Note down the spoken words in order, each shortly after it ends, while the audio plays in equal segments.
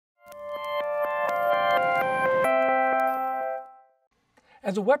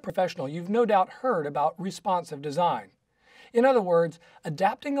As a web professional, you've no doubt heard about responsive design. In other words,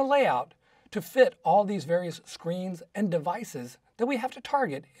 adapting a layout to fit all these various screens and devices that we have to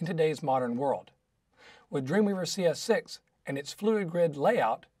target in today's modern world. With Dreamweaver CS6 and its fluid grid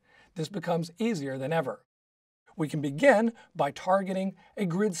layout, this becomes easier than ever. We can begin by targeting a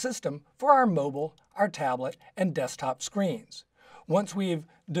grid system for our mobile, our tablet, and desktop screens. Once we've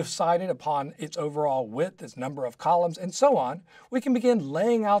decided upon its overall width, its number of columns, and so on, we can begin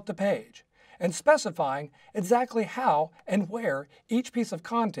laying out the page and specifying exactly how and where each piece of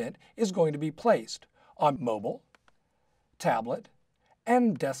content is going to be placed on mobile, tablet,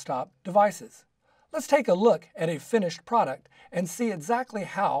 and desktop devices. Let's take a look at a finished product and see exactly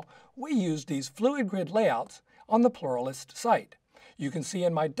how we use these fluid grid layouts on the Pluralist site. You can see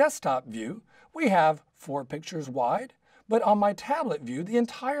in my desktop view, we have 4 pictures wide, but on my tablet view, the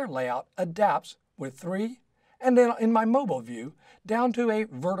entire layout adapts with 3, and then in my mobile view, down to a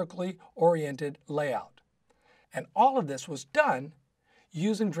vertically oriented layout. And all of this was done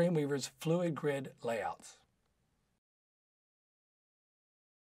using Dreamweaver's fluid grid layouts.